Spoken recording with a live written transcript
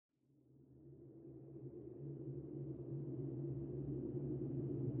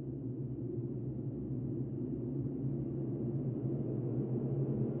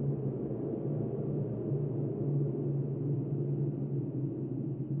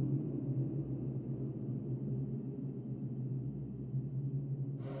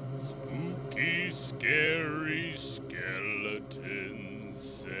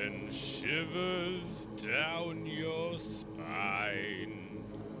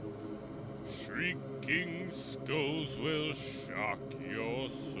shrieking skulls will shock your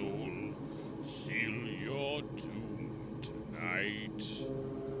soul, seal your doom tonight.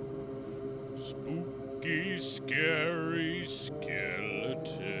 Spooky, scary skeletons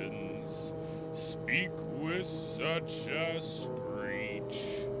speak with such a screech.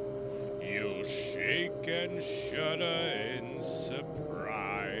 You'll shake and shudder in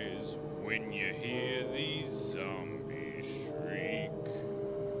surprise when you hear these zombies shriek.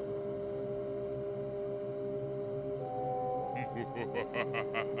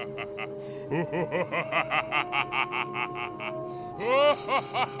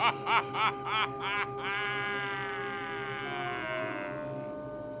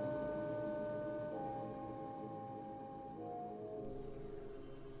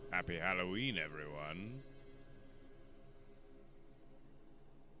 Happy Halloween, everyone.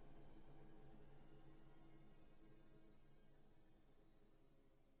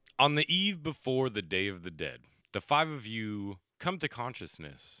 On the eve before the Day of the Dead, the five of you come to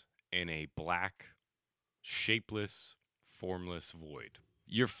consciousness in a black, shapeless, formless void.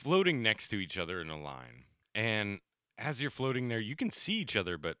 You're floating next to each other in a line, and as you're floating there, you can see each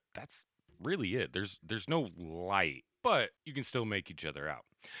other, but that's really it. There's no light, but you can still make each other out.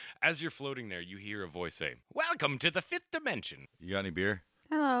 As you're floating there, you hear a voice say, "Welcome to the fifth dimension." You got any beer?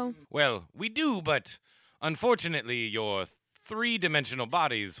 Hello. Well, we do, but unfortunately, your three-dimensional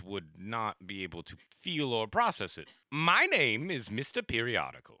bodies would not be able to feel or process it. My name is Mr.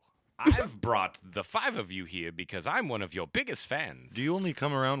 Periodical. I've brought the five of you here because I'm one of your biggest fans. Do you only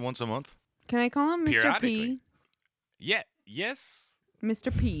come around once a month? Can I call him Mr. Periodically. P? Yes.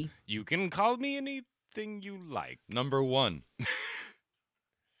 Mr. P. You can call me anything you like. Number one.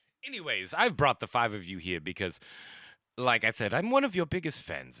 Anyways, I've brought the five of you here because, like I said, I'm one of your biggest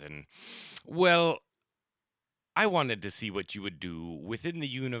fans, and, well, I wanted to see what you would do within the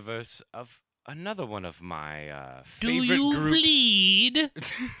universe of another one of my favorite groups. Bleed?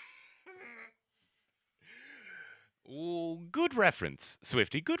 Ooh, good reference,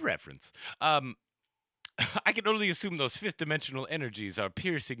 Swifty, good reference. I can only assume those fifth-dimensional energies are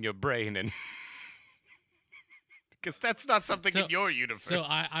piercing your brain, and because that's not something in your universe. So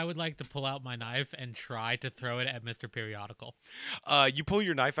I would like to pull out my knife and try to throw it at Mr. Periodical. You pull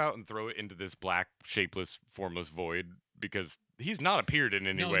your knife out and throw it into this black, shapeless, formless void because he's not appeared in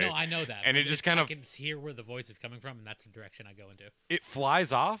any way. No, I know that. And it But just I kind of can hear where the voice is coming from, and that's the direction I go into. it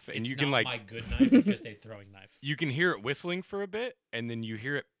flies off, and It's you can not like my good knife. It's just a throwing knife. you can hear it whistling for a bit, and then you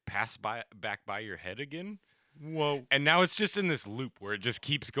hear it pass back by your head again. Whoa. And now it's just in this loop where it just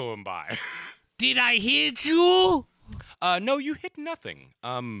keeps going by. Did I hit you? No, you hit nothing.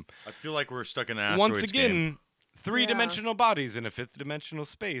 I feel like we're stuck in an asteroids Once again, game. three-dimensional bodies in a fifth-dimensional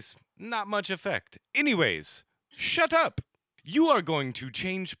space. Not much effect. Anyways, shut up. You are going to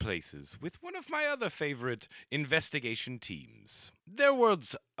change places with one of my other favorite investigation teams. Their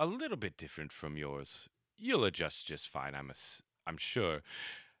world's a little bit different from yours. You'll adjust just fine, I'm sure.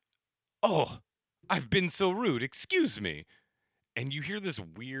 Oh, I've been so rude. Excuse me. And you hear this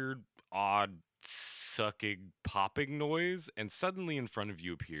weird, odd, sucking, popping noise, and suddenly in front of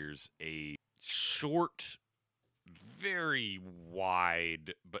you appears a short, very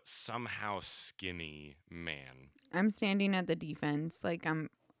wide, but somehow skinny man. I'm standing at the defense, like I'm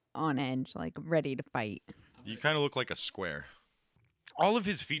on edge, like ready to fight. You kind of look like a square. All of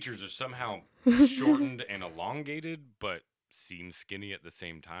his features are somehow shortened and elongated, but seem skinny at the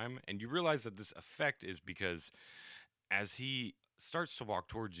same time. And you realize that this effect is because as he starts to walk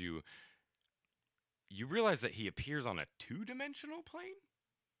towards you, you realize that he appears on a two-dimensional plane.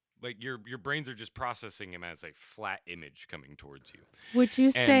 Like your brains are just processing him as a flat image coming towards you. Would you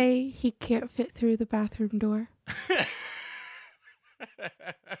And- say he can't fit through the bathroom door?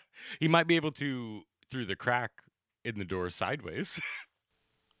 He might be able to through the crack in the door sideways.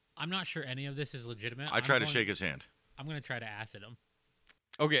 I'm not sure any of this is legitimate. I try to shake his hand. I'm going to try to acid him.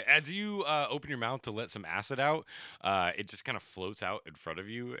 Okay, as you open your mouth to let some acid out, it just kind of floats out in front of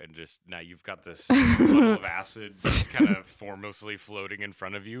you, and just now you've got this puddle of acid just kind of formlessly floating in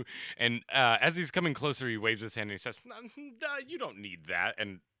front of you. And as he's coming closer, he waves his hand and he says, "You don't need that."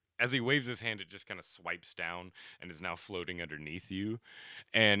 And as he waves his hand, it just kind of swipes down and is now floating underneath you.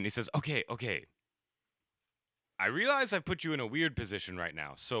 And he says, "Okay, I realize I've put you in a weird position right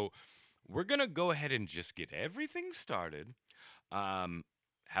now, so we're gonna go ahead and just get everything started.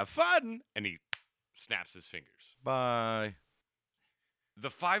 Have fun." And he snaps his fingers. Bye. The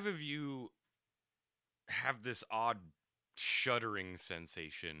five of you have this odd shuddering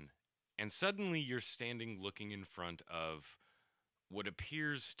sensation, and suddenly you're standing looking in front of what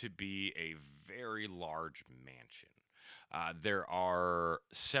appears to be a very large mansion. There are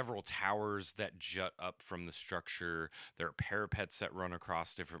several towers that jut up from the structure. There are parapets that run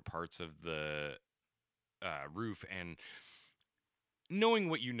across different parts of the roof. And knowing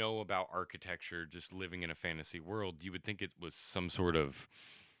what you know about architecture, just living in a fantasy world, you would think it was some sort of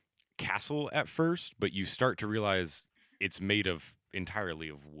castle at first, but you start to realize it's made of entirely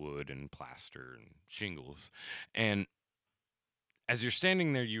of wood and plaster and shingles. And as you're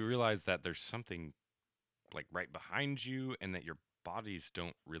standing there, you realize that there's something like right behind you and that your bodies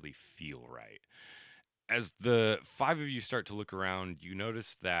don't really feel right. As the five of you start to look around, you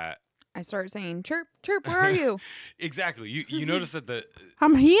notice that I start saying, chirp, chirp, where are you? exactly. You notice that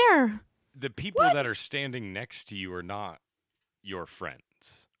I'm here. the people that are standing next to you are not your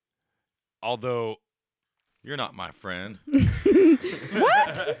friends. Although You're not my friend.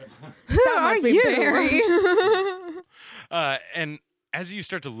 What? Who That are must be you? Barry. and as you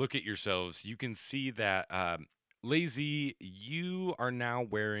start to look at yourselves, you can see that Lazy, you are now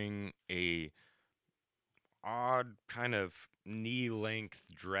wearing a odd kind of knee-length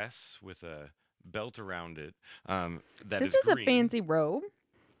dress with a belt around it. That This is is a green. fancy robe.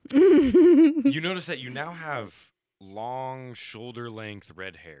 You notice that you now have long shoulder-length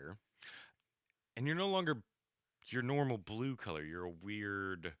red hair, and you're no longer your normal blue color. You're a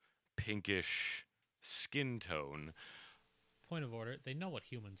weird pinkish skin tone. Point of order: they know what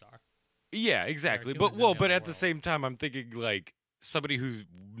humans are. Yeah, exactly. humans But in the but other at the world. same time, I'm thinking like somebody who's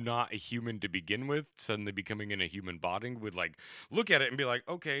not a human to begin with, suddenly becoming in a human body would like look at it and be like,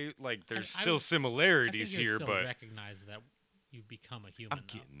 okay, like there's I still would- similarities I think here, still but recognize that you become a human. I'm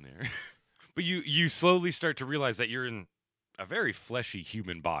though. getting there. But you slowly start to realize that you're in a very fleshy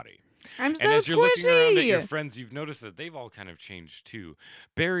human body. I'm so And as you're looking around at your squishy. friends, you've noticed that they've all kind of changed too.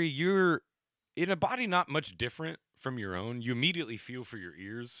 Barry, you're in a body not much different from your own. You immediately feel for your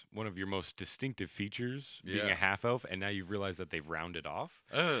ears, one of your most distinctive features, being Yeah. a half elf, and now you've realized that they've rounded off.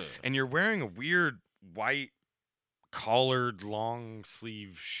 Ugh. And you're wearing a weird white collared long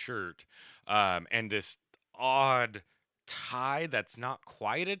sleeve shirt, and this odd tie that's not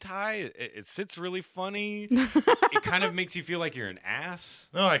quite a tie. It sits really funny. It kind of makes you feel like you're an ass.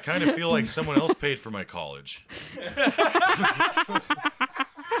 No, I kind of feel like someone else paid for my college.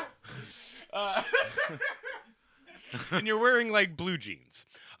 And you're wearing like blue jeans,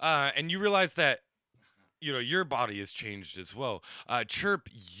 and you realize that your body has changed as well. Chirp,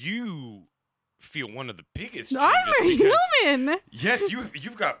 you feel one of the biggest changes. I'm a because- human. Yes,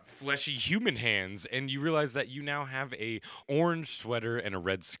 you've got fleshy human hands, and you realize that you now have a orange sweater and a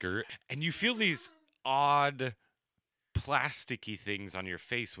red skirt, and you feel these odd plasticky things on your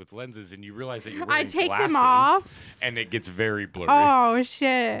face with lenses, and you realize that you're wearing I take glasses, them off. and it gets very blurry. Oh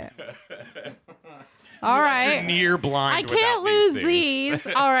shit. All You're right. near blind. I can't without lose these.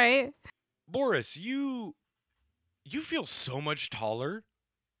 these. All right. Boris, you feel so much taller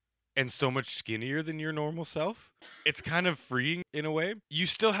and so much skinnier than your normal self. It's kind of freeing in a way. You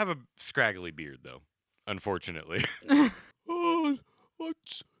still have a scraggly beard, though, unfortunately. Oh,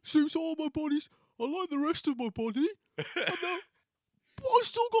 it seems all my body's unlike the rest of my body. I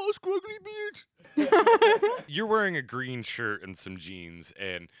still got a scraggly beard. You're wearing a green shirt and some jeans,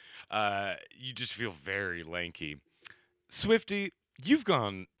 and you just feel very lanky. Swifty, you've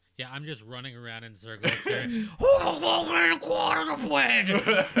gone. Yeah, I'm just running around in circles. Going,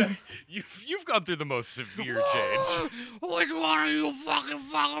 You've gone through the most severe change. which one are you fucking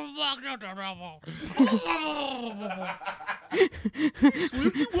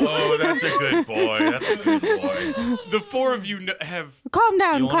Oh, that's a good boy. That's a good boy. The four of you have. Calm You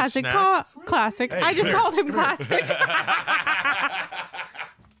down, want a classic. snack? Classic. Hey, I just come called him classic.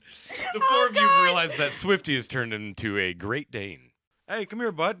 The four of you have realized that Swifty has turned into a Great Dane. Hey, come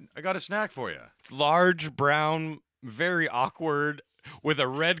here, bud. I got a snack for you. Large, brown, very awkward, with a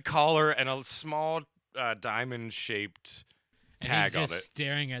red collar and a small diamond-shaped tag and on he's just it.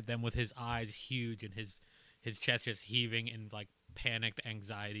 staring at them with his eyes huge and his chest just heaving in like panicked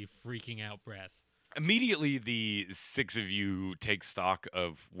anxiety, freaking out breath. Immediately, the six of you take stock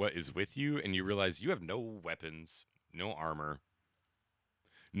of what is with you, and you realize you have no weapons, no armor,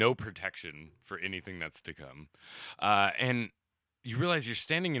 no protection for anything that's to come. And you realize you're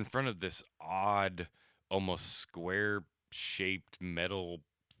standing in front of this odd, almost square-shaped metal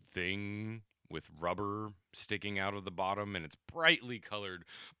thing with rubber sticking out of the bottom, and it's brightly colored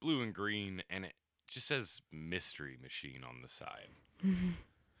blue and green, and it just says Mystery Machine on the side.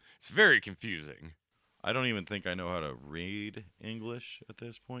 It's very confusing. I don't even think I know how to read English at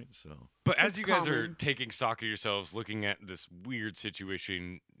this point, so. But as It's you guys are common. taking stock of yourselves, looking at this weird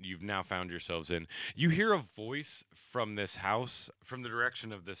situation you've now found yourselves in, you hear a voice from this house, from the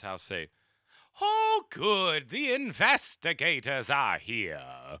direction of this house, say, Oh, good. The investigators are here.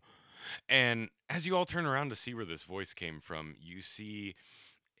 And as you all turn around to see where this voice came from, you see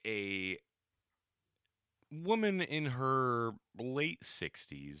a woman in her late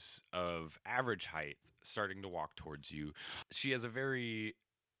 60s of average height starting to walk towards you. She has a very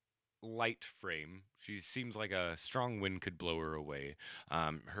light frame. She seems like a strong wind could blow her away.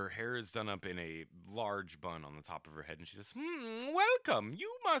 Her hair is done up in a large bun on the top of her head, and she says, welcome.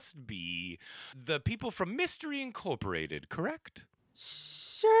 You must be the people from Mystery Incorporated, correct?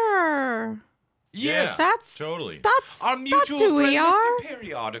 Sure. Yes. That's Totally. Our that's mutual who we friend, are. Mr.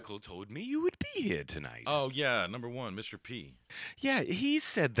 Periodical, told me you would be here tonight. Oh, yeah, number one, Mr. P. Yeah, he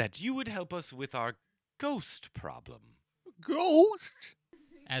said that you would help us with our ghost problem. Ghost?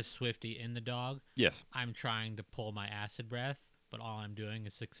 As Swifty in the dog, Yes. I'm trying to pull my acid breath, but all I'm doing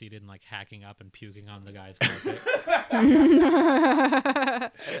is succeed in like hacking up and puking on the guy's carpet.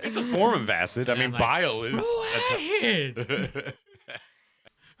 It's a form of acid. I And mean, I'm like, bile is. acid! That's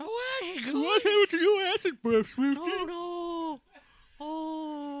What's happened to your acid breath, Swifty? Oh no!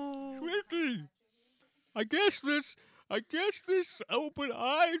 Oh. Swifty. I guess this open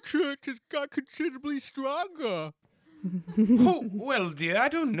eye church has got considerably stronger. Oh, well, dear, I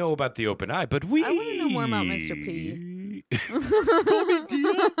don't know about the open eye, but we. I wanna know more about Mr. P. Call me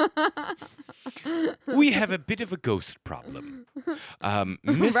dear. We have a bit of a ghost problem. Mr.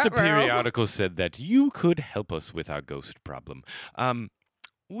 Ruh-roh. Periodical said that you could help us with our ghost problem.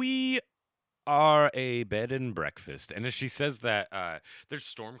 We are a bed and breakfast. And as she says that, there's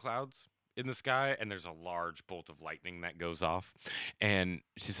storm clouds in the sky, and there's a large bolt of lightning that goes off. And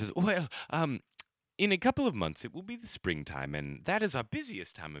she says, well, in a couple of months, it will be the springtime, and that is our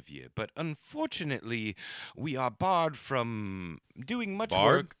busiest time of year. But unfortunately, we are barred from doing much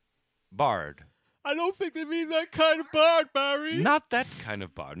Barred? work. Barred. I don't think they mean that kind of bard, Barry. Not that kind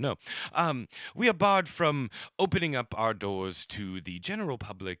of bar, no. We are barred from opening up our doors to the general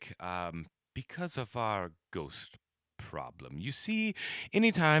public because of our ghost problem. You see,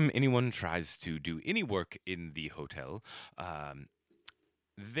 anytime anyone tries to do any work in the hotel,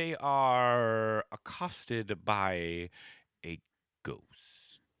 they are accosted by a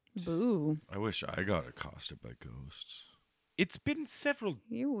ghost. Boo. I wish I got accosted by ghosts. It's been several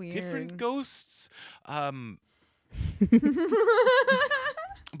You weird. different ghosts.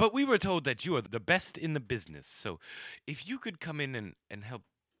 But we were told that you are the best in the business. So if you could come in and help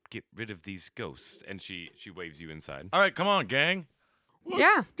get rid of these ghosts. And she waves you inside. All right, come on, gang. Well,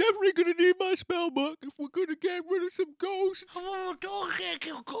 Yeah. Definitely gonna need my spell book if we're gonna get rid of some ghosts. Oh, don't get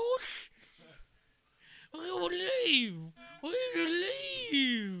your ghost. We will leave. We will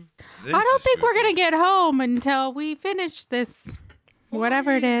leave. This I don't is think we're spooky. gonna get home until we finish this,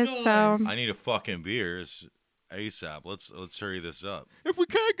 whatever it is. So I need a fucking beers ASAP. Let's hurry this up. If we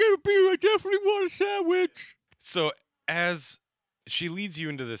can't get a beer, I definitely want a sandwich. So as she leads you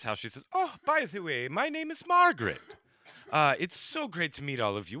into this house, she says, oh, by the way, my name is Margaret. It's so great to meet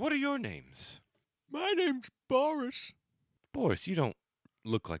all of you. What are your names? My name's Boris. Boris, you don't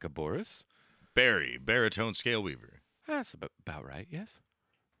look like a Boris. Barry, baritone scale weaver. That's about right, yes.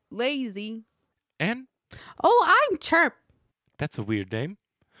 Lazy. And oh, I'm Chirp. that's a weird name.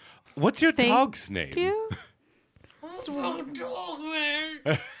 What's your Thank dog's name? You. Fucking dog, man.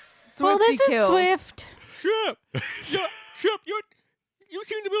 Well, Swifty this is kills. Swift. Chip, you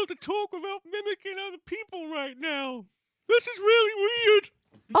seem to be able to talk without mimicking other people right now. This is really weird.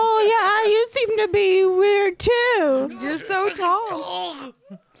 Oh yeah, you seem to be weird too. You're so tall. Dog.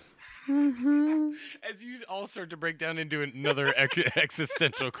 As you all start to break down into another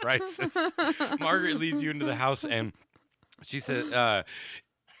existential crisis, Margaret leads you into the house and she said,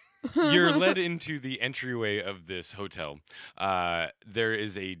 you're led into the entryway of this hotel. There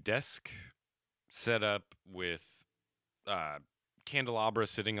is a desk set up with candelabra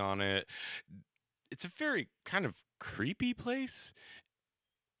sitting on it. It's a very kind of creepy place.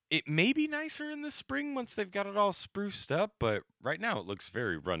 It may be nicer in the spring once they've got it all spruced up, but right now it looks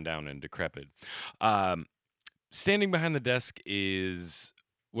very run down and decrepit. Standing behind the desk is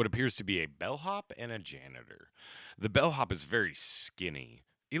what appears to be a bellhop and a janitor. The bellhop is very skinny.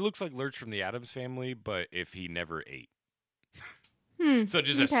 He looks like Lurch from the Addams Family, but if he never ate. So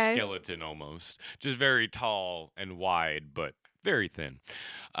just a okay. skeleton almost. Just very tall and wide, but very thin.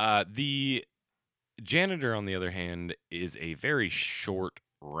 The janitor, on the other hand, is a very short,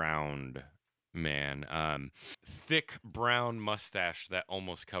 round man. Thick brown mustache that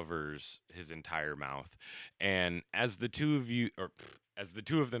almost covers his entire mouth. And as the two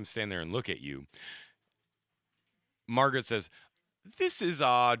of them stand there and look at you, Margaret says, "This is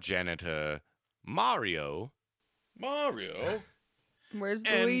our janitor, Mario." Mario? Where's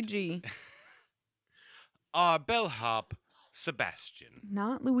And- Luigi? our bellhop, Sebastian.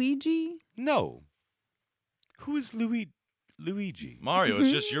 Not Luigi. No. Who is Luigi? Mario,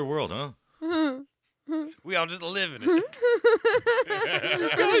 it's just your world, huh? We all just live in it. You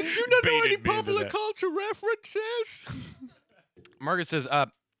guys do not know any Baited me into popular that. culture references? Margaret says,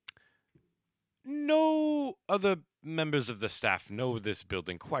 no other members of the staff know this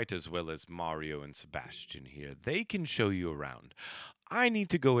building quite as well as Mario and Sebastian here. They can show you around. I need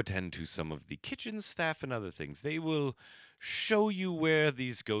to go attend to some of the kitchen staff and other things. They will show you where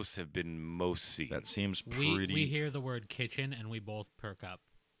these ghosts have been most seen. That seems pretty. We hear the word kitchen and we both perk up.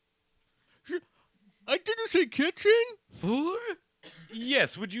 I didn't say kitchen. Food?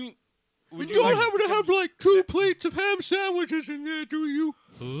 Yes, would you You don't happen to have like 2 plates of ham sandwiches in there, do you?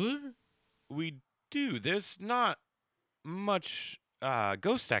 Food? We do. There's not much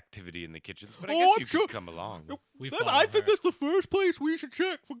ghost activity in the kitchens, but I Oh, guess I'm you sure- could come along. We Then follow I think her. that's the first place we should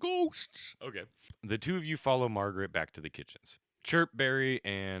check for ghosts. Okay. The two of you follow Margaret back to the kitchens. Chirp, Barry,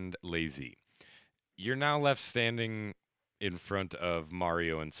 and Lazy. You're now left standing in front of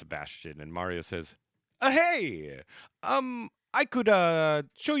Mario and Sebastian, and Mario says, hey! I could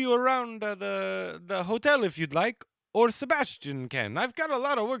show you around the hotel if you'd like, or Sebastian can. I've got a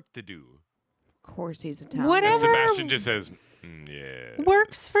lot of work to do. Of course he's Italian. Whatever. And Sebastian just says, yeah.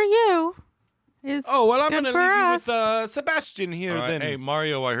 Works for you. Is Oh, well, I'm good going to for leave us. you with Sebastian here All right, then. hey,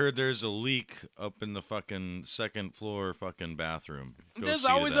 Mario, I heard there's a leak up in the fucking second floor fucking bathroom. Go There's see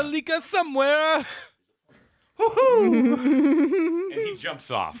to always a that. leaker somewhere. Woohoo! And he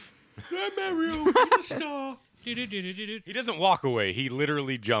jumps off. That Mario, he's a star. Do-do-do-do-do-do. He doesn't walk away. He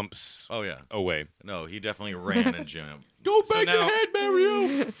literally jumps Oh, yeah. away. No, he definitely ran and jumped. Go So back now- ahead,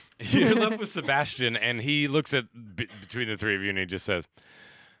 Mario. You're left with Sebastian, and he looks at between the three of you, and he just says,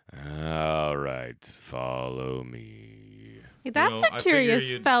 "All right, follow me." That's know, a I figure curious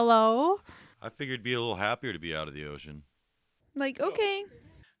you'd- fellow. I figured it'd be a little happier to be out of the ocean. Like, okay.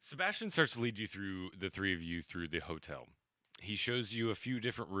 Sebastian starts to lead you through the three of you through the hotel. He shows you a few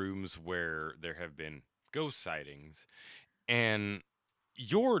different rooms where there have been ghost sightings, and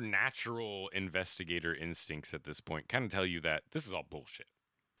your natural investigator instincts at this point kind of tell you that this is all bullshit.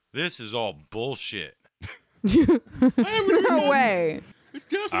 This is all bullshit. No way. It's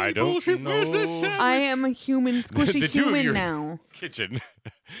definitely I don't bullshit. Where's this know. sandwich? I am a human, squishy The two of human you- now. Kitchen.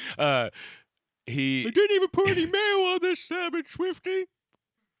 They He didn't even put any mayo on this sandwich, Swifty.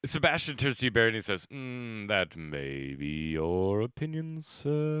 Sebastian turns to you, Barry, and he says, that may be your opinion,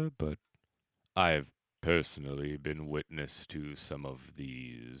 sir, but I've personally been witness to some of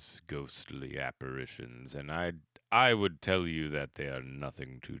these ghostly apparitions, and I would tell you that they are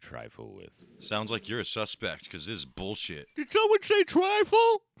nothing to trifle with. Sounds like you're a suspect, because this is bullshit. Did someone say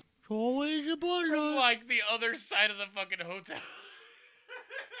trifle? It's always a butler. Like the other side of the fucking hotel.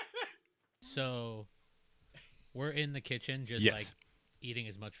 So, we're in the kitchen, just Yes. like eating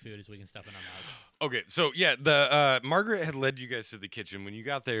as much food as we can stuff in our mouths. Okay, so yeah, the Margaret had led you guys to the kitchen. When you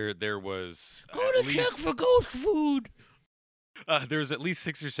got there, there was at least, for ghost food. there was at least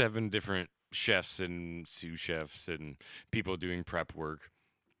 6 or 7 different chefs and sous chefs and people doing prep work,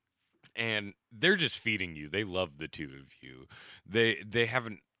 and they're just feeding you. They love the two of you. They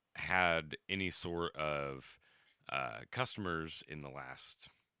haven't had any sort of customers in the last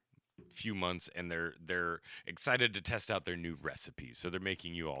few months, and they're excited to test out their new recipes. So they're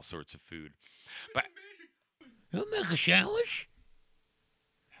making you all sorts of food. But You make a sandwich?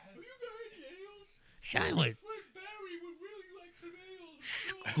 Have you got any ales? Sandwich. Friend Barry would really like some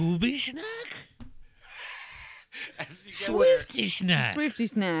ales. Scooby snack? as you guys Swifty snack. Swifty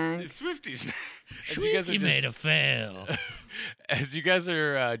snack. Swifties. As you guys are Swifty made a just, fail. as you guys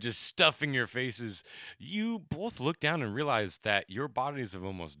are just stuffing your faces, you both look down and realize that your bodies have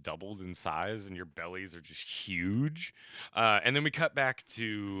almost doubled in size, and your bellies are just huge. And then we cut back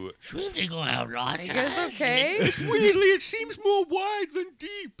to Swifty go out lots. Are you guys okay? Weirdly, it seems more wide than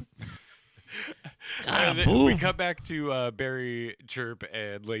deep. Gotta we poop. cut back to Barry, Chirp,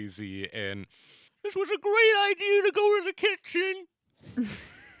 and Lazy, and This was a great idea to go to the kitchen.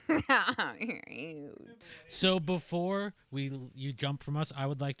 So before you jump from us, I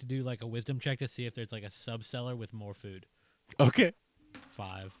would like to do like a wisdom check to see if there's like a sub cellar with more food. okay.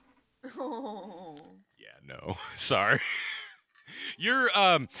 5. Oh. Yeah, no, sorry.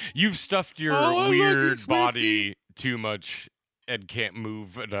 You've stuffed your Oh, I love you, weird Swifty. body too much and can't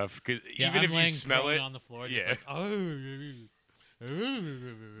move enough. Cause Yeah, even I'm if you laying smell prone it, on the floor, yeah. just like, oh.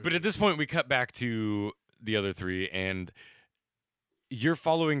 But at this point, we cut back to the other three, and you're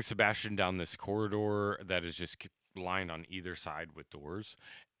following Sebastian down this corridor that is just lined on either side with doors.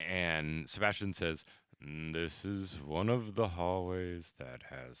 And Sebastian says, This is one of the hallways that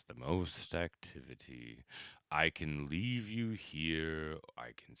has the most activity. I can leave you here. I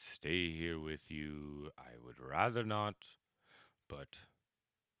can stay here with you. I would rather not, but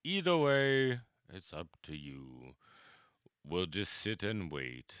either way, it's up to you. We'll just sit and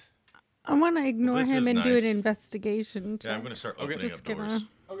wait. I want to ignore this him is and do an nice. investigation. Yeah, I'm gonna start Okay. opening Just up doors.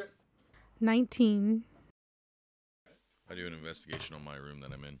 gonna. 19. I do an investigation on my room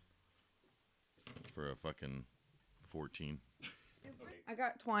that I'm in for a fucking 14. I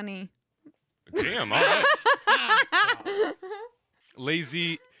got 20. Damn, all right.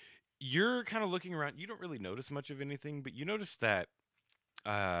 Lazy, you're kind of looking around. You don't really notice much of anything, but you notice that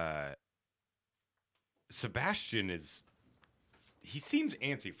Sebastian he seems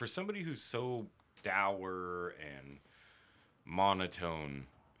antsy. For somebody who's so dour and monotone,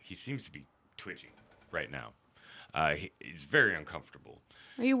 he seems to be twitchy right now. He's very uncomfortable.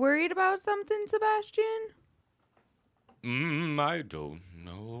 Are you worried about something, Sebastian? I don't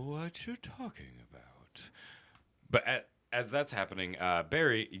know what you're talking about. But as that's happening,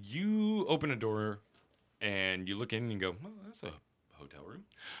 Barry, you open a door and you look in and you go, "Oh, that's a hotel room."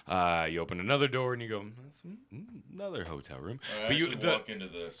 You open another door and you go, "That's another hotel room." But you walk into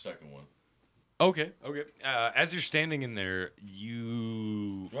the second one. Okay. As you're standing in there,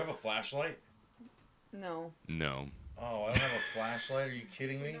 you Do I have a flashlight? No. no. Oh, I don't have a flashlight. Are you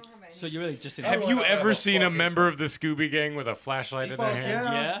kidding me? So you really just Have you ever seen a member of the Scooby Gang with a flashlight in their Fuck hand?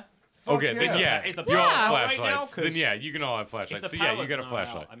 Yeah. Okay, then yeah, Is the you all power have out right now? flashlights. 'Cause Then yeah, you can all have If flashlights. the So yeah, you power's got a not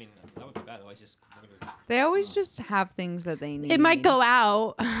flashlight. out, I mean, that would be bad. Otherwise, just. They always just have things that they need. It might go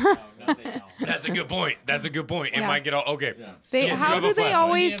out. No, no. That's a good point. It Yeah. might get all okay. They, Yes, you how have a do they flashlight.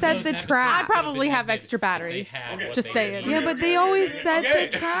 always Any of set those the episodes trap? I probably would've been have ended extra if they batteries. had Okay. what Just they saying. needed. Yeah, but they always set Okay.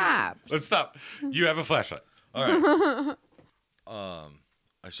 the traps. Let's stop. You have a flashlight. All right.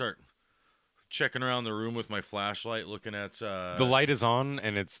 I start checking around the room with my flashlight, looking at. The light is on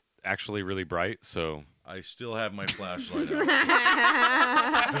and it's actually really bright. So I still have my flashlight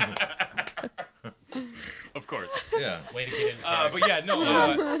out. of course. Yeah. Way to get in. But yeah,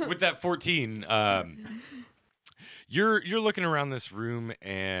 no. With that 14, you're looking around this room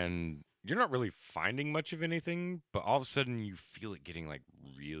and you're not really finding much of anything. But all of a sudden, you feel it getting like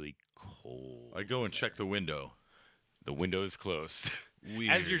really cold. I go and check the window. The window is closed.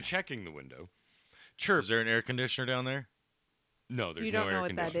 Weird. As you're checking the window, chirp. Is there an air conditioner down there? No, there's You no don't know air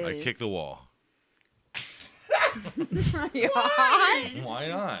what that conditioner. is. I kick the wall. Why? Why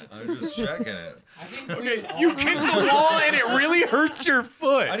not? I'm just checking it. I think Okay, you kick the wall and it really hurts your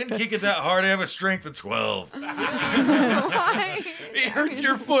foot. I didn't kick it that hard. I have a strength of 12. Why? It hurts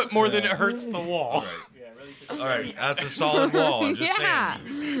your foot more than it hurts the wall. All right, that's a solid wall. I'm just Yeah.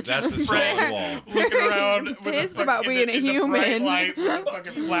 saying. That's a solid wall. Looking around with a Pissed fucking- about being a in the bright human. light with a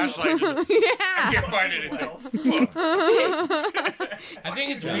fucking flashlight. Just, Yeah. can't find anything. I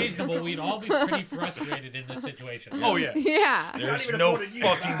think it's reasonable. We'd all be pretty frustrated in this situation. Oh yeah. Yeah. There's no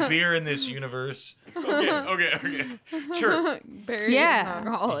fucking beer in this universe. Okay. Sure. Barry Yeah. is an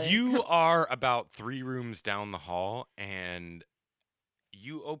alcoholic. You are about 3 rooms down the hall, and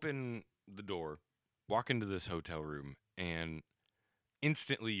you open the door, walk into this hotel room, and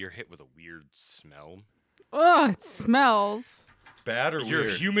instantly you're hit with a weird smell. Oh, it smells Bad or Your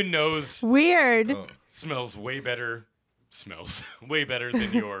weird? human nose weird. Oh. smells way better. Smells way better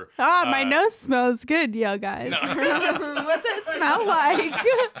than your. Ah, my nose smells good, yo guys. What's it smell like?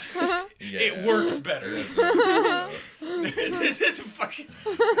 Yeah. It works better. It's fucking.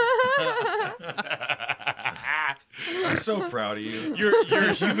 I'm so proud of you.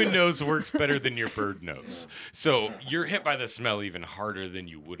 Your human nose works better than your bird nose, so you're hit by the smell even harder than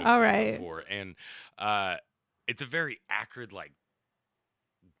you would have All been right. before, and it's a very acrid, like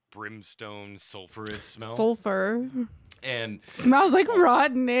brimstone, sulfurous smell. Sulfur. And Smells like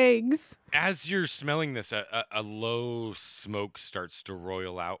rotten eggs. as you're smelling this, a low smoke starts to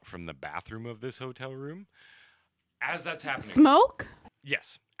roil out from the bathroom of this hotel room. As that's happening, Smoke?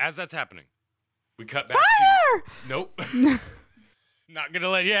 yes, as that's happening, we cut back. Fire! Nope. Not gonna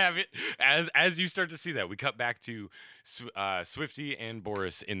let you have it. As you start to see that, we cut back to Swifty and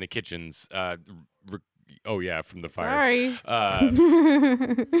Boris in the kitchens. Oh yeah, from the fire. Sorry.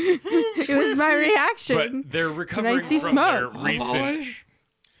 It It was my reaction. But they're recovering see from their smoke? recent.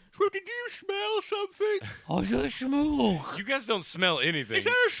 Swifty, do you smell something? Oh, just smoke. You guys don't smell anything. Is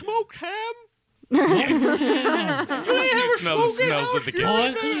there a smoked ham? You smell the smells of the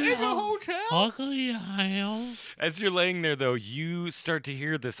kitchen. In the hotel? Ugly house. As you're laying there, though, you start to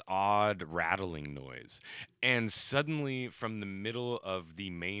hear this odd rattling noise. And suddenly, from the middle of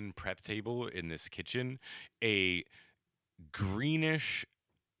the main prep table in this kitchen, a greenish,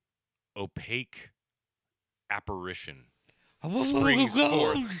 opaque apparition springs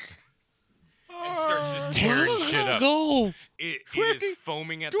forth and starts just tearing shit up. Go. It Twiggy, is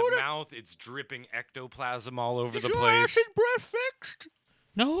foaming at do the it. mouth. It's dripping ectoplasm all over Is the your place. acid breath fixed?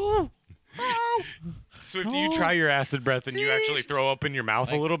 No. Oh, Swifty, you try your acid breath and you actually Jeez. throw up in your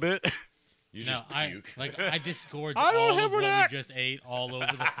mouth a little bit. You No, just puke. I disgorge I don't all have of what an act. we just ate all over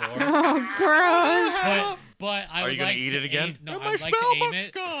the floor. Oh, gross. But I Are would you gonna like eat to it again? Aim, no, And I'd my like smell to aim box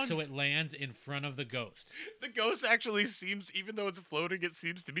it gone. so it lands in front of the ghost. The ghost actually seems, even though it's floating, it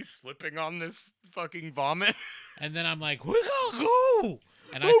seems to be slipping on this fucking vomit. And then I'm like, we gotta go.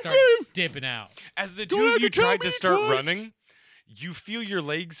 And I start Okay. dipping out. As the Don't two have of you to tell tried to me start twice. running, you feel your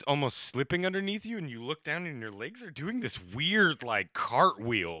legs almost slipping underneath you, and you look down, and your legs are doing this weird, like,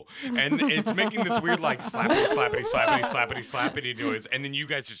 cartwheel. And it's making this weird, like, slappity, slappity, slappity, slappity, slappity noise. And then you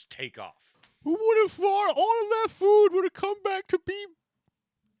guys just take off. who would have thought all of that food would have come back to be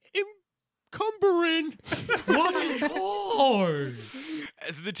encumbering? What is yours?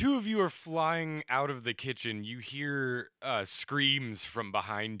 As the two of you are flying out of the kitchen, you hear screams from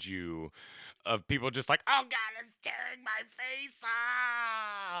behind you of people just like, oh God, it's tearing my face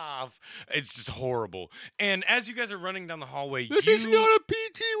off. It's just horrible. And as you guys are running down the hallway, This you... is not a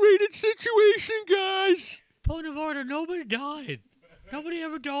PG-rated situation, guys. Point of order, nobody died. Nobody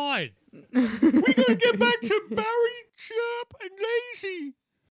ever died. We gotta get back to Barry, Chirp, and Lazy.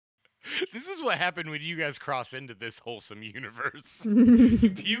 This is what happened when you guys cross into this wholesome universe. You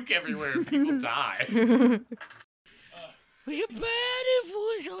puke everywhere and people die. Was it bad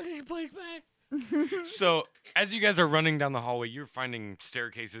influence on this place, man? So as you guys are running down the hallway, you're finding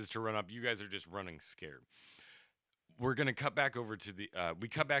staircases to run up. You guys are just running scared. We're gonna cut back over to the we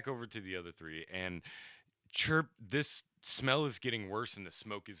cut back over to the other three, and Chirp, this smell is getting worse and the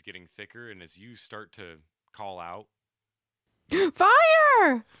smoke is getting thicker, and as you start to call out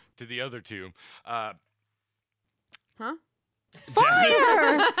Fire! to the other two, Huh?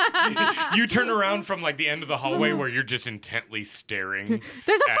 Fire! you turn around from like the end of the hallway where you're just intently staring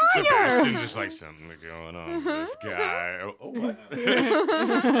There's a at fire! Sebastian, just like something's going on with this guy. Oh, what?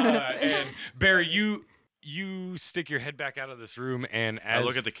 And Barry, you stick your head back out of this room, and I as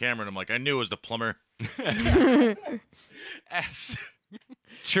look at the camera and I'm like, I knew it was the plumber. as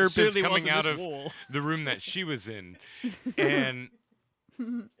Chirp is Certainly coming wasn't out this of wall. the room that she was in, and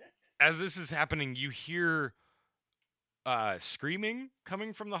as this is happening, you hear screaming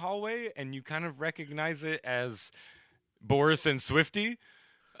coming from the hallway, and you kind of recognize it as Boris and Swifty.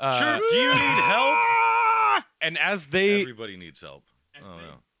 Chirp, do you need help? And as they Everybody needs help. Oh,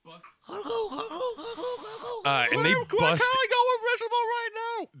 no. and they bust I go invisible right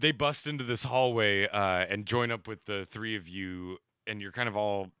now. they bust into this hallway and join up with the three of you, and you're kind of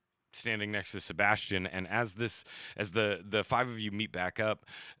all standing next to Sebastian. And as the five of you meet back up,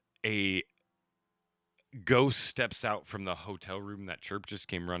 a ghost steps out from the hotel room that Chirp just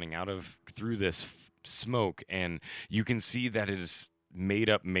came running out of through this smoke, and you can see that it is made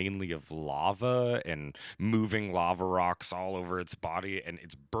up mainly of lava and moving lava rocks all over its body, and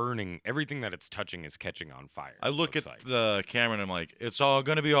it's burning. Everything that it's touching is catching on fire. I look looks at like. the camera and I'm like, it's all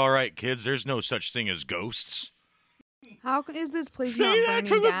going to be all right, kids. There's no such thing as ghosts. How is this place Say not that burning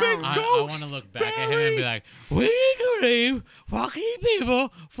to the big down? I Ghost, want to look back at him and Barry! be like, we need to leave. Fuck these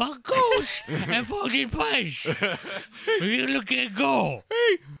people. Fuck ghosts. And fuck this place. We need to get go.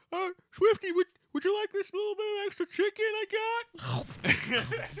 Hey, Swifty, would you like this little bit of extra chicken I got?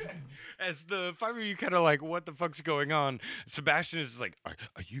 As the five of you kind of like, what the fuck's going on? Sebastian is like, are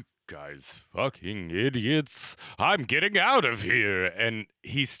you guys fucking idiots? I'm getting out of here. And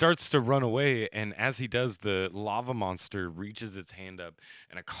he starts to run away. And as he does, the lava monster reaches its hand up,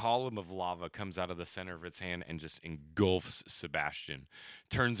 and a column of lava comes out of the center of its hand and just engulfs Sebastian,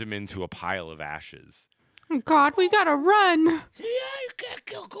 turns him into a pile of ashes. God, we gotta run. Yeah, you can't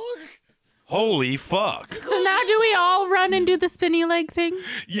kill ghosts. Holy fuck. So now do we all run and do the spinny leg thing?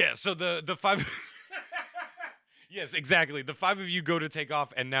 Yeah, so the five... Yes, exactly. The five of you go to take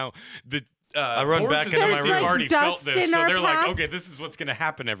off, and now the... I run Boris back and into my Sophie room. have already felt Dust this, in so our they're like, path. okay, this is what's going to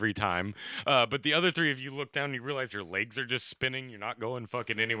happen every time. But the other three of you look down, and you realize your legs are just spinning. You're not going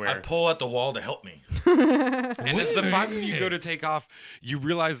fucking I anywhere. pull at the wall to help me. And as the five of you go to take off, you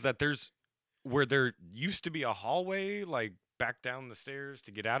realize that there's... Where there used to be a hallway, like, back down the stairs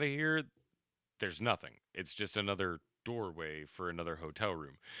to get out of here, there's nothing. It's just another doorway for another hotel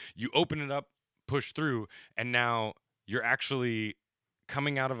room. You open it up, push through, and now you're actually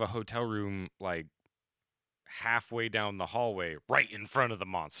coming out of a hotel room like halfway down the hallway, right in front of the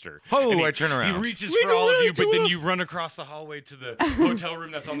monster. Oh, And he- I turn around. He reaches We for don't all of really you, but do then a- you run across the hallway to the hotel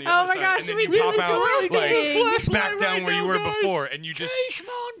room that's on the Oh other my side, gosh, and then we you do pop the out door like thing. back Flashlight down right where you now, were guys. before, and you just Chase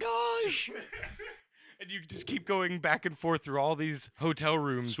montage. And you just keep going back and forth through all these hotel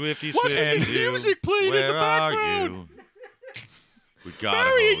rooms. Swifty, What's with Swifty, this music playing in the where are background? you? We got Barry,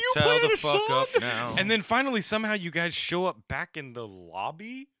 are a you hotel playing to a fuck song? up now. And then finally, somehow, you guys show up back in the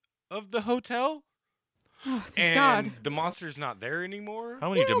lobby of the hotel. Oh, thank And God. the monster's not there anymore. How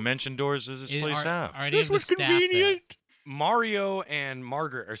many dimension doors does this place have? Are any This of the was staff there? convenient. Mario and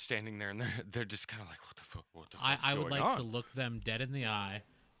Margaret are standing there, and they're just kind of like, what the fuck? What the fuck's I would going like on? to look them dead in the eye,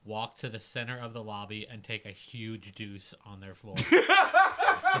 walk to the center of the lobby, and take a huge deuce on their floor. Fuck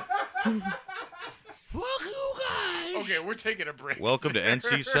you guys! Okay, we're taking a break. Welcome to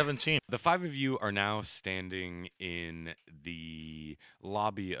NC-17. The five of you are now standing in the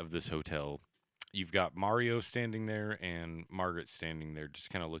lobby of this hotel. You've got Mario standing there and Margaret standing there, just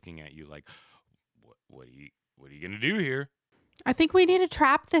kind of looking at you like, what are you gonna do here? I think we need to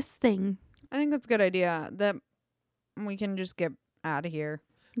trap this thing. I think that's a good idea. That we can just get out of here.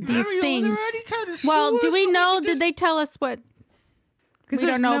 These Mario, are things. there any kind of Well, do sewers we so know? can Did just- they tell us what? Because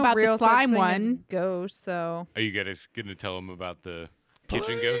We don't know about the real such slime thing as one. ghosts, so Are you guys gonna tell them about the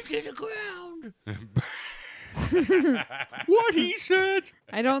kitchen ghost? to the ground! What he said?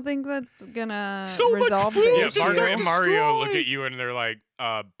 I don't think that's gonna So much resolve food the Yeah, It's issue. Margaret and destroyed. Mario look at you and they're like,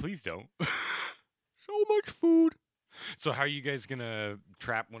 please don't. So much food. So how are you guys gonna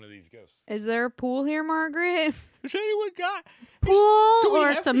trap one of these ghosts? Is there a pool here, Margaret? Has anyone got? Pool Do we or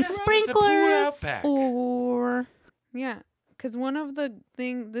have to some trap? It's a pool out sprinklers back. or Yeah, because one of the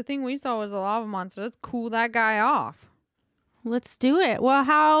thing we saw was a lava monster. Let's cool that guy off. let's do it.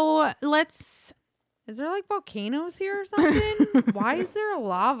 Well, let's. Is there like volcanoes here or something? Why is there a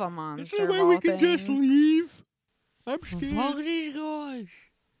lava monster? Is there a way of we all can just things? leave? I'm scared. Fuck these guys!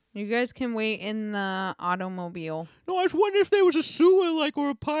 You guys can wait in the automobile. No, I was wondering if there was a sewer, like, or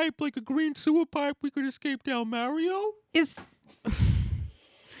a pipe, like a green sewer pipe we could escape down, Mario. Is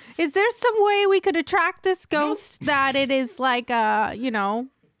there some way we could attract this ghost that it is like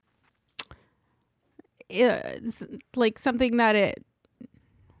it's like something that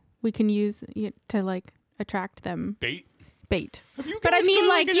we can use to like attract them Bait? bait. Have you But I guys mean, gone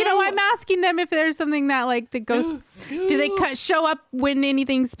like, and you know, out? I'm asking them if there's something that, like, the ghosts, do they show up when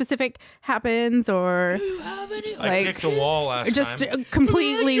anything specific happens or I like, kicked a wall last just time.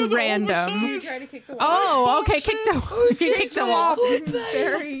 completely You're the random? oversized- Try to kick the Oh, okay, kick the, you kick the wall.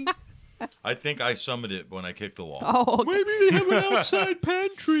 Very. I think I summoned it when I kicked the wall. Oh, okay. Maybe they have an outside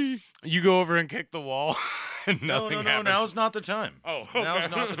pantry. You go over and kick the wall, and No, nothing no, no. happens. Now's not the time. Oh, Now's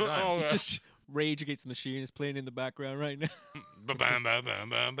okay. not the time. Oh, It's just Rage Against the Machine is playing in the background right now. Ba-bam, ba-bam,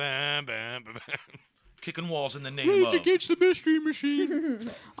 ba-bam, ba-bam, ba-bam. Kicking walls in the name Rage of. Against the Mystery Machine.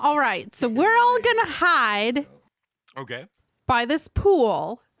 All right, so we're all gonna hide Okay. by this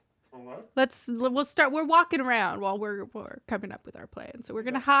pool. We'll start. We're walking around while we're coming up with our plan. So we're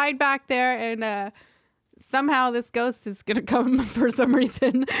gonna hide back there, and somehow this ghost is gonna come for some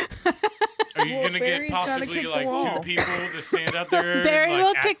reason. Are you Well, gonna get Barry's gotta possibly kick the like wall. two people to stand out there? Barry and,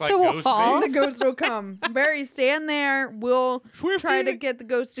 will act kick like the ghost wall. bait? The ghost will come. Barry, stand there. We'll Swifty, try to get the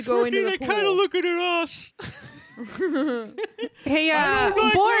ghost to go into Swifty, the they're kind of pool. looking at us. Hey, I don't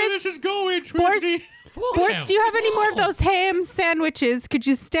like where Boris, this is going, Boris, Swifty. Boris, do you have any more of those ham sandwiches? Could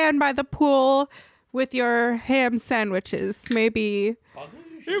you stand by the pool with your ham sandwiches? Maybe.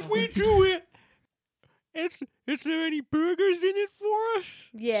 If we do it, is there any burgers in it for us?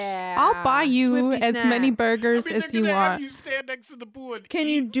 Yeah. I'll buy you Swifty as many snacks. burgers I mean, as they're you gonna have want. you stand next to the pool and Can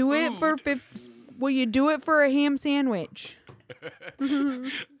you eat do it for food. 50? Will you do it for a ham sandwich?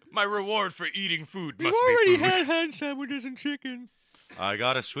 My reward for eating food We've must already be food. had hand sandwiches and chicken. I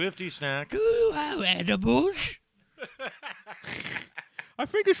got a Swifty snack. Do you have edibles? I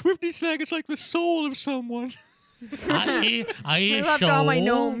think a Swifty snack is like the soul of someone. I I left all my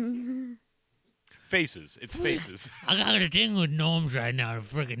gnomes. Faces. It's faces. I got a thing with gnomes right now.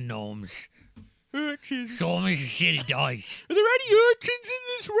 Freaking gnomes. Urchins. Show me some shitty dice. Are there any urchins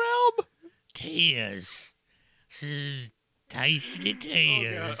in this realm? Tears. Tasty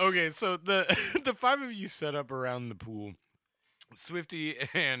tears. Okay, so the the five of you set up around the pool. Swifty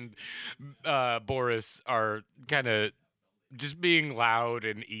and Boris are kind of just being loud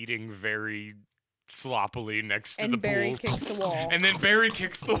and eating very sloppily next to the And Barry pool. kicks the wall. And then Barry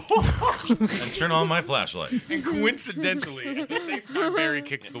kicks the wall. And turn on my flashlight. And coincidentally, at the same time, Barry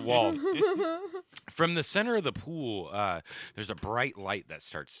kicks the wall. From the center of the pool, there's a bright light that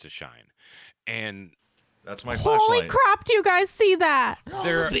starts to shine. And That's my Holy flashlight. crap, do you guys see that?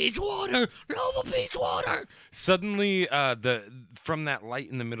 there, Beach water. Lava beach water. suddenly, from that light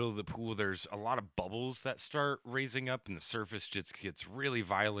in the middle of the pool, there's a lot of bubbles that start raising up, and the surface just gets really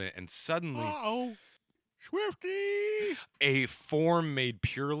violent. And suddenly, Uh-oh. Swifty. a form made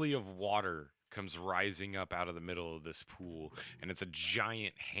purely of water comes rising up out of the middle of this pool, and it's a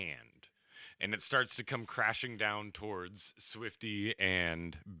giant hand. And it starts to come crashing down towards Swifty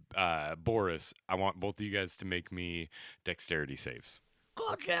and Boris. I want both of you guys to make me dexterity saves.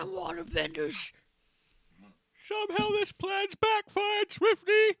 Goddamn waterbenders. Somehow this plan's backfired,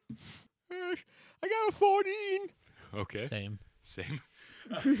 Swifty. I got a 14. Okay. Same. Same.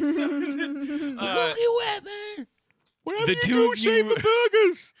 Where you at, man? Whatever The you two do, of save you- the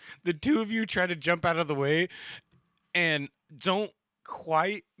burgers. The two of you try to jump out of the way and don't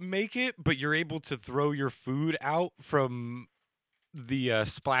quite make it, but you're able to throw your food out from the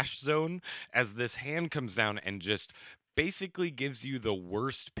splash zone as this hand comes down and just basically gives you the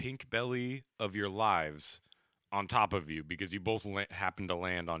worst pink belly of your lives on top of you because you both happen to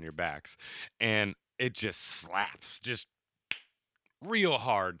land on your backs, and it just slaps just real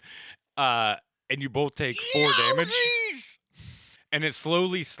hard, and you both take 4 damage. Yowzies! And it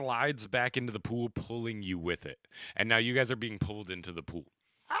slowly slides back into the pool, pulling you with it. And now you guys are being pulled into the pool.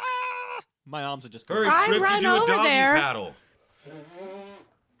 My arms are just Hurry, I Swifty, run do a over doggy there. paddle.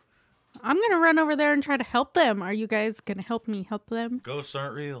 I'm gonna run over there and try to help them. Are you guys gonna help me help them? Ghosts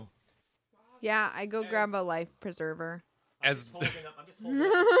aren't real. Yeah, I go grab a life preserver. As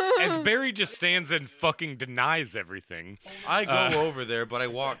Barry just stands and fucking denies everything. I go over there, but I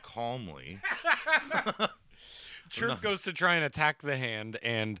walk calmly. Chirp goes to try and attack the hand,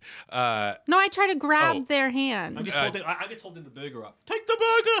 and No, I try to grab Oh. their hand. I'm just holding. I'm just holding the burger up. Take the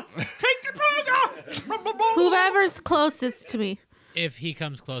burger. Take the burger. Whoever's closest to me. If he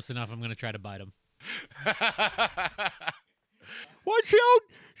comes close enough, I'm gonna try to bite him. Watch out.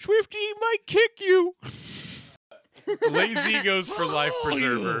 Swifty might kick you. Lazy goes for life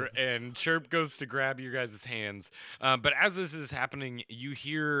preserver, and Chirp goes to grab your guys' hands. But as this is happening, you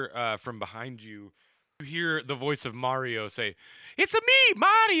hear from behind you, you hear the voice of Mario say, "It's me,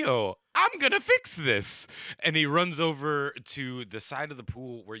 Mario! I'm gonna fix this!" And he runs over to the side of the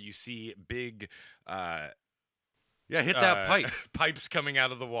pool where you see big Yeah, hit that pipe. pipes coming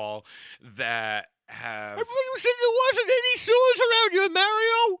out of the wall that have I thought you said there wasn't any sewers around you,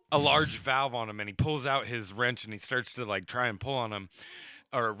 Mario. a large valve on him, and he pulls out his wrench and he starts to like try and pull on him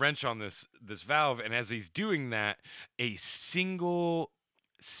or wrench on this valve. And as he's doing that, a single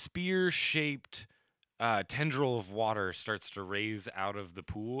spear-shaped tendril of water starts to raise out of the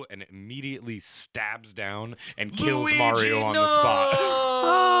pool, and it immediately stabs down and kills Luigi, Mario on no! the spot.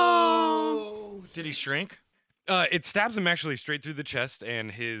 Oh! Did he shrink? It stabs him actually straight through the chest, and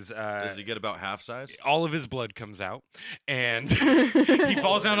his Does he get about half size? all of his blood comes out, and he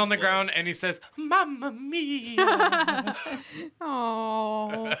falls down on the ground and he says, "Mamma mia!"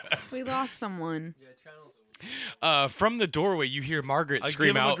 Oh. We lost someone. From the doorway, you hear Margaret I scream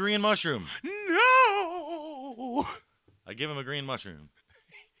give him out, a green mushroom. "No!" I give him a green mushroom.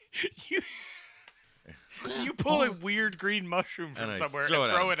 You pull a weird green mushroom from And I somewhere throw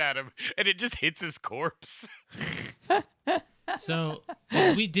and it at throw him. it at him, and it just hits his corpse. So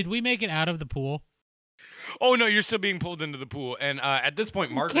did we make it out of the pool? Oh no, you're still being pulled into the pool, and at this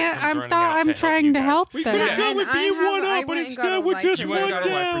point, Margaret Can't, comes I running thought out I'm to trying you to guys. help We them. could Yeah, have gone and with I being have- one I up, but went and got a instead we're life just You preserver. went one and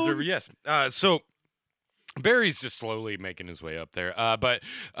got a life down. preserver, yes. So Barry's just slowly making his way up there. But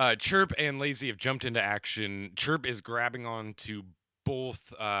Chirp and Lazy have jumped into action. Chirp is grabbing on to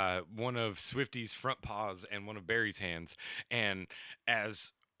both one of Swifty's front paws and one of Barry's hands. And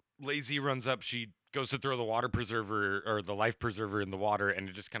as Lazy runs up, she goes to throw the water preserver or the life preserver in the water, and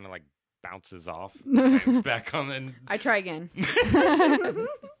it just kind of like bounces off and it's back on, and I try again.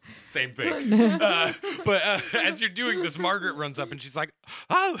 same thing. But as you're doing this, Margaret runs up and she's like,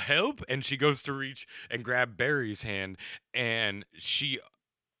 "I'll help." And she goes to reach and grab Barry's hand, and she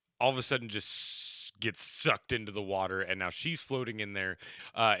all of a sudden just gets sucked into the water, and now she's floating in there.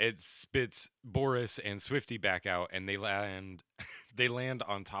 It spits Boris and Swifty back out, and they land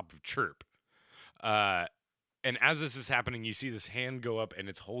on top of Chirp. And as this is happening, you see this hand go up, and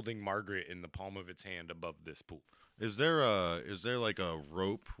it's holding Margaret in the palm of its hand above this pool. Is there like a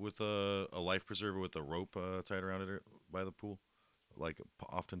rope with a life preserver with a rope tied around it by the pool, like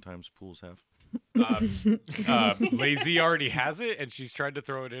oftentimes pools have? Lazy already has it, and she's tried to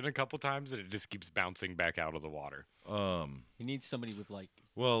throw it in a couple times, and it just keeps bouncing back out of the water. He needs somebody with like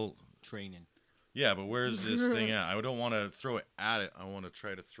Well, training. yeah, but where's this thing at? I don't want to throw it at it. I want to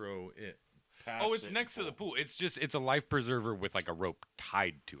try to throw it past Oh, it's it. next to the pool. It's a life preserver with like a rope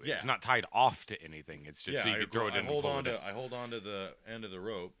tied to it. Yeah. It's not tied off to anything. It's just so you can throw it in. I and hold pull on it in. to I hold on to the end of the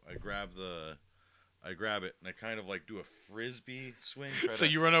rope. I grab it, and I kind of like do a frisbee swing. So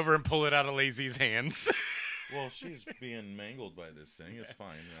you run over and pull it out of Lazy's hands. Well, she's being mangled by this thing. It's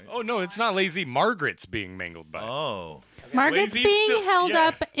fine, right? Oh no, it's not lazy. Margaret's being mangled by it. Oh. Margaret's Lazy's being still- held yeah.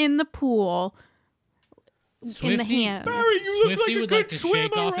 up in the pool in the Swifty- hand. Barry, you look Swifty like a would good like to shake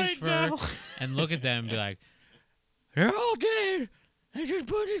swimmer off his right fur now. and look at them and be like, "They're all dead. I just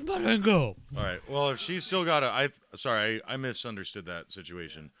put his mother and go." All right. Well, if she's still got I misunderstood that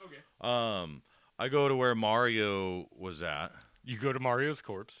situation. Okay. I go to where Mario was at. You go to Mario's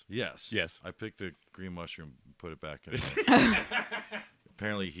corpse. Yes. Yes. I picked the green mushroom, put it back in.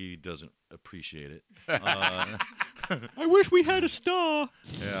 Apparently, he doesn't appreciate it. I wish we had a star.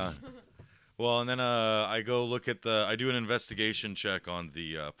 Yeah. Well, and then I go look at I do an investigation check on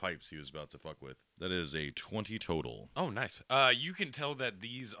the pipes he was about to fuck with. That is a 20 total. Oh, nice. You can tell that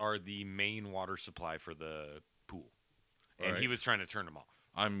these are the main water supply for the pool, and Alright. he was trying to turn them off.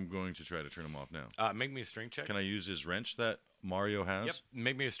 I'm going to try to turn him off now. Make me a strength check. Can I use his wrench that Mario has? Yep.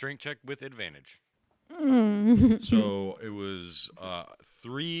 Make me a strength check with advantage. So it was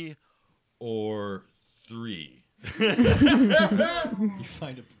 3 or 3.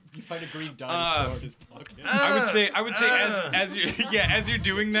 You find a green dinosaur in his pocket. I would say as you're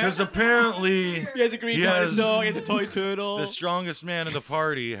doing that. Because apparently He has a green He has- dinosaur. He has a toy turtle. the strongest man in the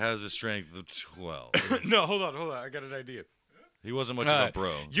party has a strength of 12. No, hold on. I got an idea. He wasn't much of a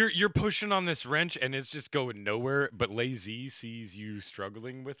bro. You're pushing on this wrench and it's just going nowhere. But Lazy sees you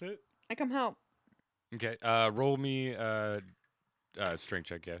struggling with it. I come help. Okay. Roll me strength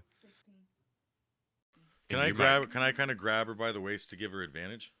check. Yeah. Can And I you grab? might- Can I kind of grab her by the waist to give her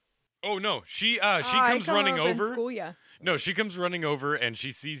advantage? Oh no, she I comes come running up and over. school ya. No, she comes running over and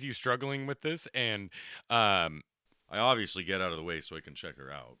she sees you struggling with this and I obviously get out of the way so I can check her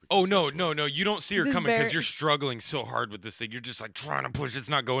out. because oh no, that's no, what- no, you don't see her Just coming because bare- you're struggling so hard with this thing. You're just like trying to push, it's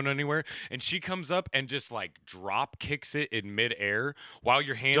not going anywhere. And she comes up and just like drop kicks it in midair while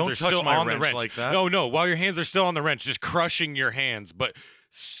your hands Don't are touch still my on the wrench wrench. like that. No, while your hands are still on the wrench, just crushing your hands, but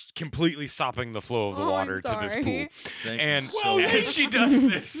completely stopping the flow of the Oh, I'm water to this pool. sorry. Thank And you so as she does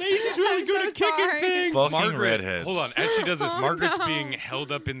this, Lazy's really I'm good so at kicking sorry. things. Fucking Margaret, redheads. hold on. As she does this, Oh, Margaret's no. being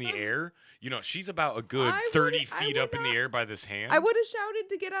held up in the air. You know, she's about a good I 30 would- I feet would up in the not- air by this hand. I would have shouted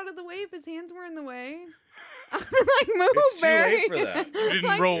to get out of the way if his hands were in the way. I'm like, move, It's too Barry. late for that. You didn't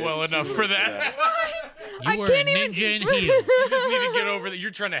Like, roll well It's enough too for late for that. You I were a can't even- ninja in heels. You just need to get over that. You're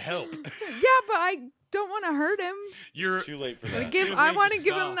trying to help. Yeah, but I don't want to hurt him. You're It's too late for I that. Should've I waved want to to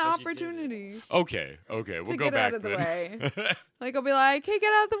give him stop the as you did it. opportunity okay. We'll to go get back out of the then. way. Like I'll be like, hey,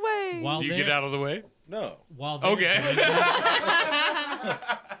 get out of the way. While You they're, get out of the way. No. while they're Okay. doing that,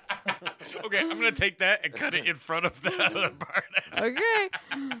 Okay, I'm gonna take that and cut it in front of the other part. Okay.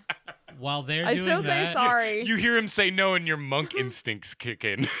 while they're I doing still say that, sorry. You hear him say no, and your monk instincts kick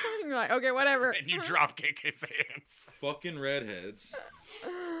in, You're like, okay, whatever. and you drop kick his hands. Fucking redheads.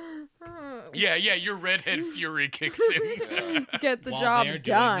 Yeah, your redhead fury kicks in. Get the while job they're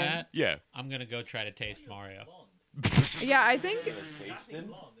doing done. yeah. I'm gonna go try to taste Mario. Yeah, I think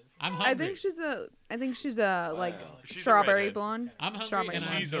I'm I hungry. think she's a like She's a strawberry redhead. blonde. I'm hungry, Strawberry and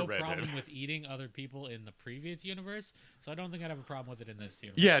I She's have a no redhead. problem with eating other people in the previous universe, so I don't think I'd have a problem with it in this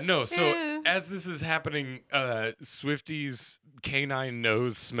universe. Yeah, no. So Eh. as this is happening, Swifty's canine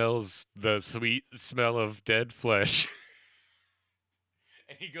nose smells the sweet smell of dead flesh.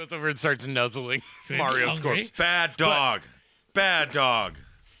 And he goes over and starts nuzzling Swifty Mario's hungry? corpse. Bad dog. Bad dog.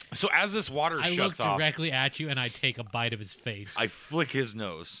 So as this water I look shuts off, directly at you and I take a bite of his face. I flick his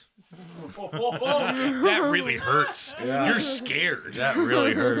nose. that really hurts. You're scared. That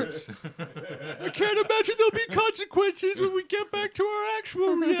really hurts. I can't imagine there'll be consequences when we get back to our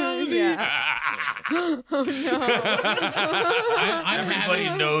actual reality. Yeah. Oh no. I'm Everybody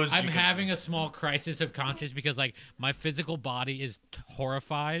having, knows I'm you can- having a small crisis of conscience because like my physical body is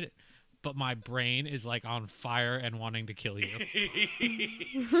horrified, but my brain is like on fire and wanting to kill you.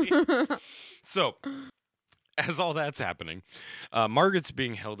 So, as all that's happening, Margaret's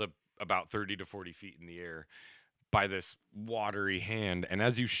being held up about 30 to 40 feet in the air by this watery hand. And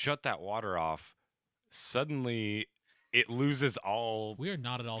as you shut that water off, suddenly it loses all, We are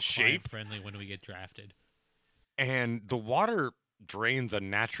not at all Shape? client friendly when we get drafted. and the water drains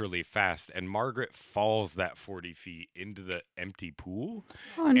unnaturally fast. And Margaret falls that 40 feet into the empty pool.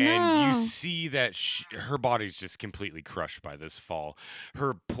 Oh no. And you see that her body's just completely crushed by this fall.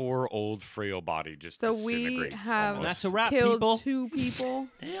 Her poor old frail body just So we disintegrates. have almost. That's a wrap, Killed people. 2 people.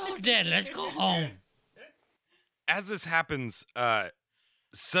 They all dead. Let's go home. As this happens,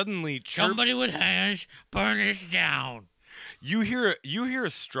 suddenly chirp, Somebody with hands, burn this down. you hear a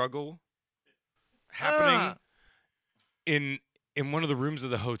struggle happening in one of the rooms of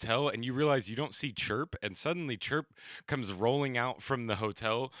the hotel, and you realize you don't see Chirp, and suddenly Chirp comes rolling out from the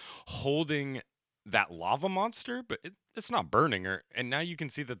hotel holding that lava monster, but it's not burning her. And now you can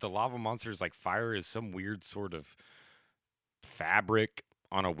see that the lava monster's like fire is some weird sort of fabric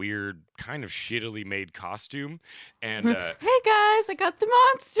on a weird kind of shittily made costume. And Hey guys, I got the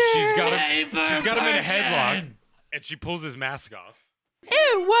monster. she's got Hey, him in a headlock, person! and she pulls his mask off.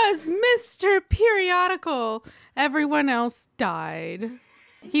 It was Mr. Periodical. Everyone else died.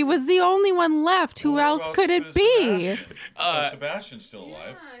 He was the only one left. Who else could it be? Sebastian's still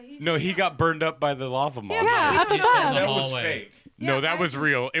alive. No, he got burned up by the lava monster. Yeah, up In the above. That was hallway. fake. No, that was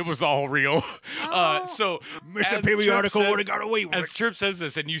real. It was all real. So Mr. as Periodical Chirp would have got away with As it. Chirp says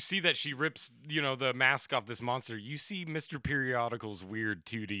this, and you see that she rips, the mask off this monster, you see Mr. Periodical's weird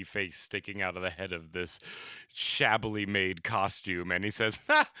 2D face sticking out of the head of this shabbily made costume, and he says,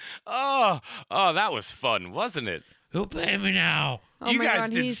 oh, that was fun, wasn't it? Who paid me now? Oh You my guys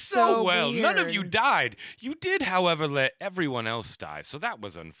God, did he's so well. None of you weird. died. You did, however, let everyone else die, so that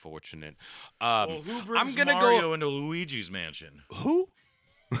was unfortunate. Well, who brings gonna Mario into Luigi's mansion? Who?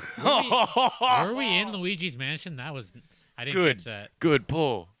 Were we in Luigi's mansion? I didn't Good. catch that. Good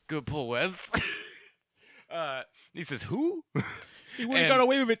pull, Wes. He says, "Who?" He would have got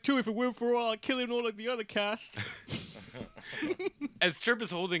away with it too if it weren't for killing all of the other cast. As Chirp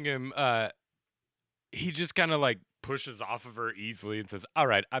is holding him, he just kind of like pushes off of her easily and says, "All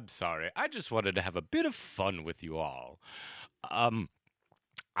right, I'm sorry. I just wanted to have a bit of fun with you all. I'm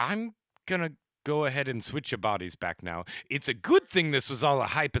gonna go ahead and switch your bodies back now. It's a good thing this was all a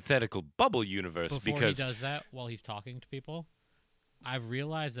hypothetical bubble universe Before because he does that, while he's talking to people, I've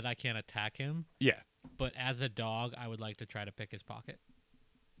realized that I can't attack him. yeah, But as a dog, I would like to try to pick his pocket.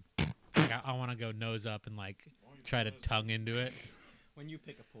 Like, I want to go nose up and like try to tongue into it. When you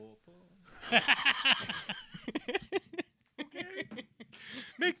pick a pool.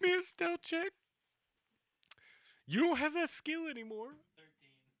 make me a stealth check. You don't have that skill anymore."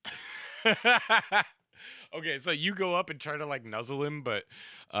 13. Okay, so you go up and try to like nuzzle him, but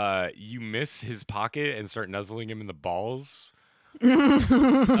you miss his pocket and start nuzzling him in the balls. 2D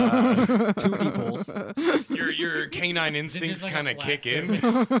balls. Your canine instincts like a kind of flat kick in.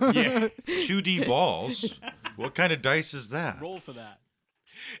 surface? Yeah, 2D balls? What kind of dice is that? Roll for that.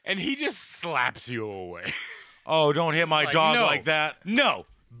 and he just slaps you away. Oh, don't hit my Like, dog no. like that. No,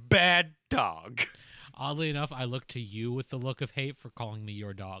 bad dog. Oddly enough, I look to you with the look of hate for calling me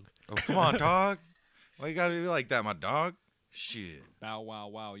your dog. Oh, come on, dog. Why you gotta do like that, my dog? Shit. Bow wow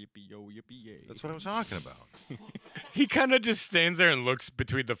wow yippee yo yippee yay. That's what I was talking about. He kind of just stands there and looks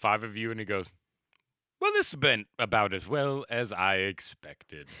between the five of you, and he goes, "Well, this has been about as well as I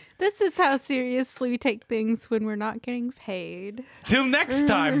expected. This is how seriously we take things when we're not getting paid. Till next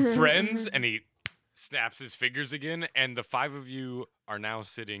time, friends." And he snaps his fingers again, and the five of you are now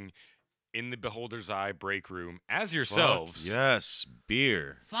sitting in the Beholder's Eye break room as yourselves. Fuck yes,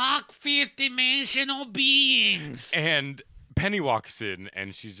 beer. Fuck fifth dimensional beings. And Penny walks in,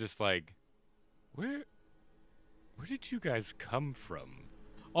 and she's just like, Where did you guys come from?"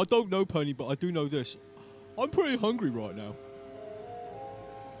 I don't know, Penny, but I do know this. I'm pretty hungry right now.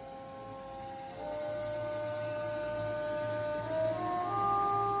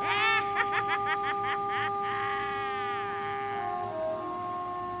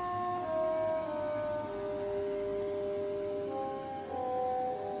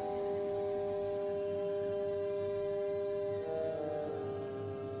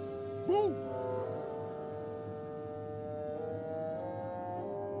 Woo!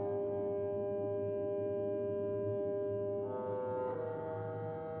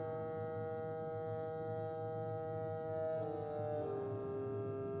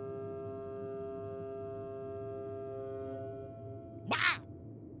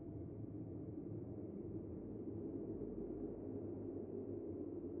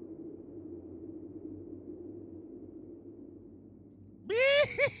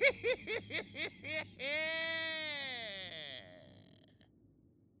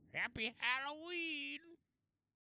 Happy Halloween.